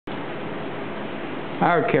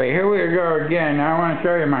Okay, here we go again. I want to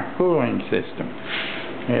show you my cooling system.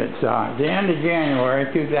 It's the end of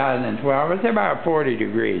January 2012. It's about 40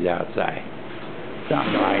 degrees outside.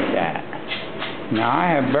 Something like that. Now I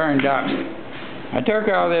have burned up. I took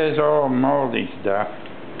all this old moldy stuff,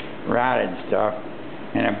 rotted stuff,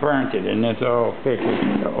 and I burnt it in this old fixie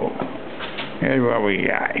stove. Here's what we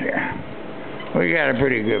got here. We got a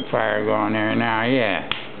pretty good fire going there now, yeah.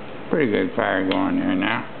 Pretty good fire going there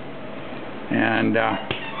now. And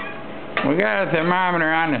we got a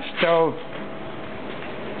thermometer on the stove.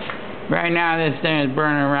 Right now this thing is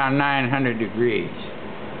burning around 900 degrees.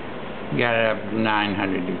 Got it up to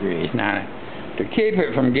 900 degrees. Now, to keep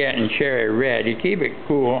it from getting cherry red, you keep it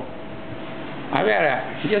cool. I've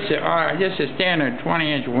got just a standard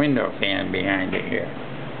 20-inch window fan behind it here.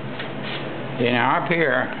 You know, up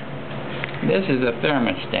here, this is a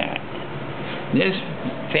thermostat. This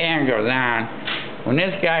fan goes on. When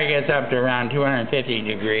this guy gets up to around 250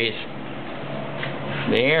 degrees,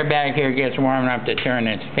 the air back here gets warm enough to turn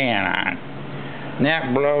this fan on. And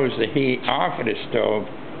that blows the heat off of the stove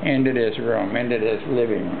into this room, into this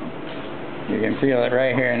living room. You can feel it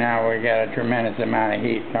right here now. We got a tremendous amount of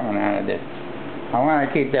heat coming out of this. I want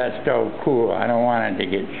to keep that stove cool. I don't want it to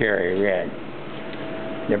get cherry red.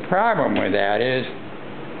 The problem with that is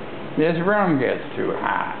this room gets too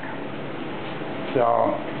hot.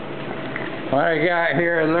 So what I got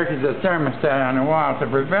here, look at the thermostat on the wall. To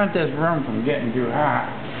prevent this room from getting too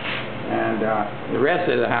hot and the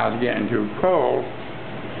rest of the house getting too cold,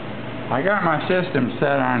 I got my system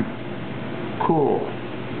set on cool.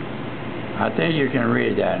 I think you can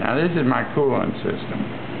read that. Now this is my cooling system.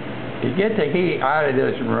 To get the heat out of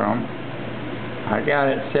this room, I got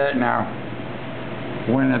it set now.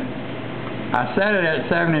 I set it at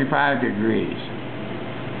 75 degrees.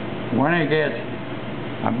 When it gets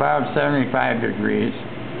above 75 degrees,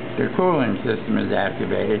 the cooling system is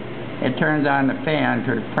activated. It turns on the fan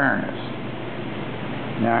to the furnace.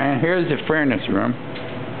 Now, and here's the furnace room.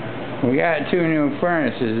 We got two new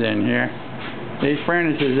furnaces in here. These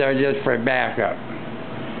furnaces are just for backup.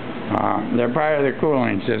 They're part of the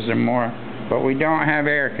cooling system more, but we don't have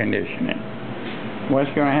air conditioning.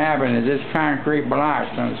 What's going to happen is this concrete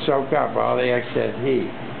block's going to soak up all the excess heat.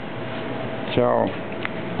 So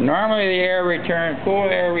normally the cool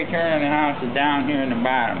air return in the house is down here in the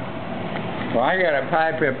bottom. So I got a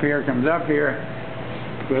pipe up here, comes up here,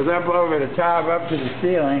 goes up over the top, up to the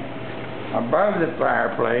ceiling, above the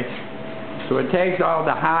fireplace. So it takes all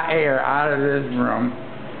the hot air out of this room,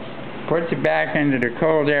 puts it back into the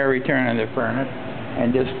cold air return of the furnace,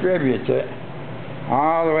 and distributes it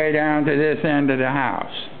all the way down to this end of the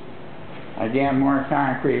house. Again, more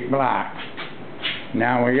concrete blocks.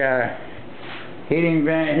 Now we got a heating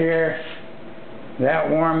vent here. That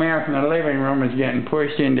warm air from the living room is getting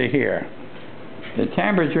pushed into here. The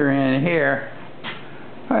temperature in here,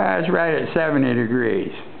 well, it's right at 70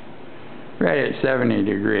 degrees. Right at 70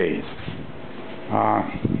 degrees.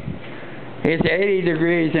 It's 80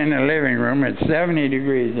 degrees in the living room. It's 70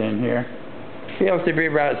 degrees in here. Feels to be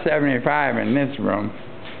about 75 in this room.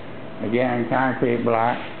 Again, concrete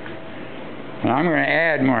block. And I'm going to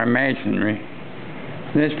add more masonry.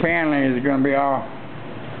 This paneling is going to be all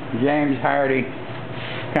James Hardy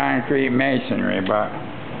concrete masonry.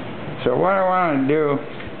 So what I want to do,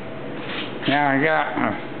 now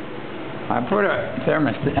I put a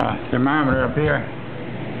thermometer up here.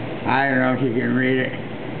 I don't know if you can read it.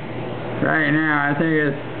 Right now I think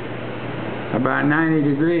it's about 90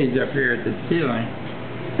 degrees up here at the ceiling.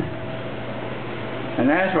 And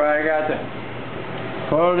that's why I got the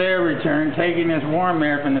cold air return, taking this warm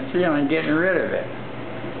air from the ceiling, getting rid of it.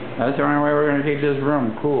 That's the only way we're going to keep this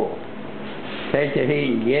room cool. Take the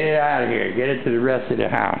heat and get it out of here. Get it to the rest of the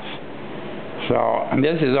house. So, and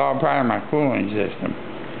this is all part of my cooling system.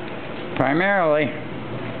 Primarily,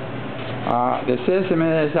 the system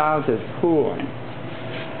in this house is cooling.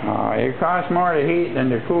 It costs more to heat than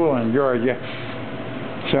to cool in Georgia.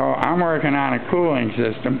 So I'm working on a cooling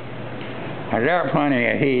system. I got plenty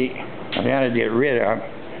of heat I got to get rid of.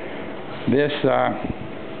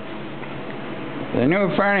 The new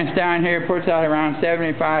furnace down here puts out around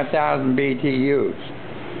 75,000 BTUs.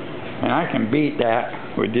 And I can beat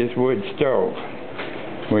that with this wood stove,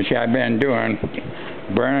 which I've been doing,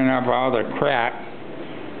 burning up all the crap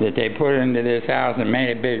that they put into this house and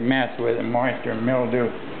made a big mess with the moisture, mildew,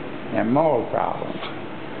 and mold problems.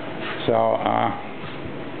 So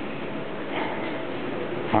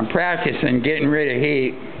I'm practicing getting rid of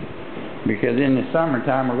heat, because in the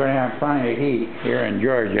summertime we're going to have plenty of heat here in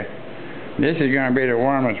Georgia. This is going to be the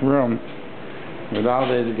warmest room with all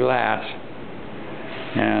this glass.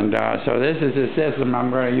 And so this is the system I'm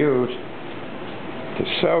going to use to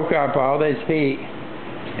soak up all this heat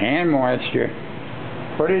and moisture,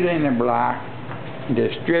 put it in the block,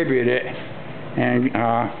 distribute it, and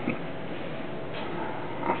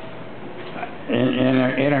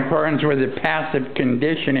in accordance with the passive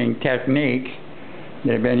conditioning techniques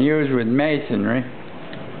that have been used with masonry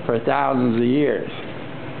for thousands of years,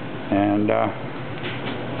 and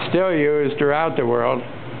still used throughout the world.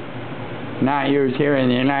 Not used here in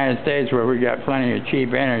the United States, where we got plenty of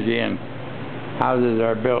cheap energy and houses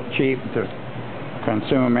are built cheap to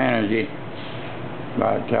consume energy.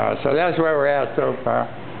 But so that's where we're at so far.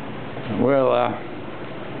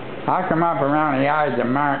 I'll come up around the Ides of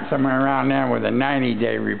March, somewhere around there, with a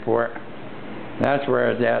 90-day report. That's where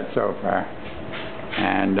it's at so far.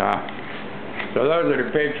 And so those are the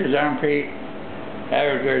pictures. I'm Pete.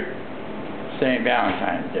 Have a good St.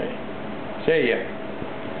 Valentine's Day. See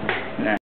ya.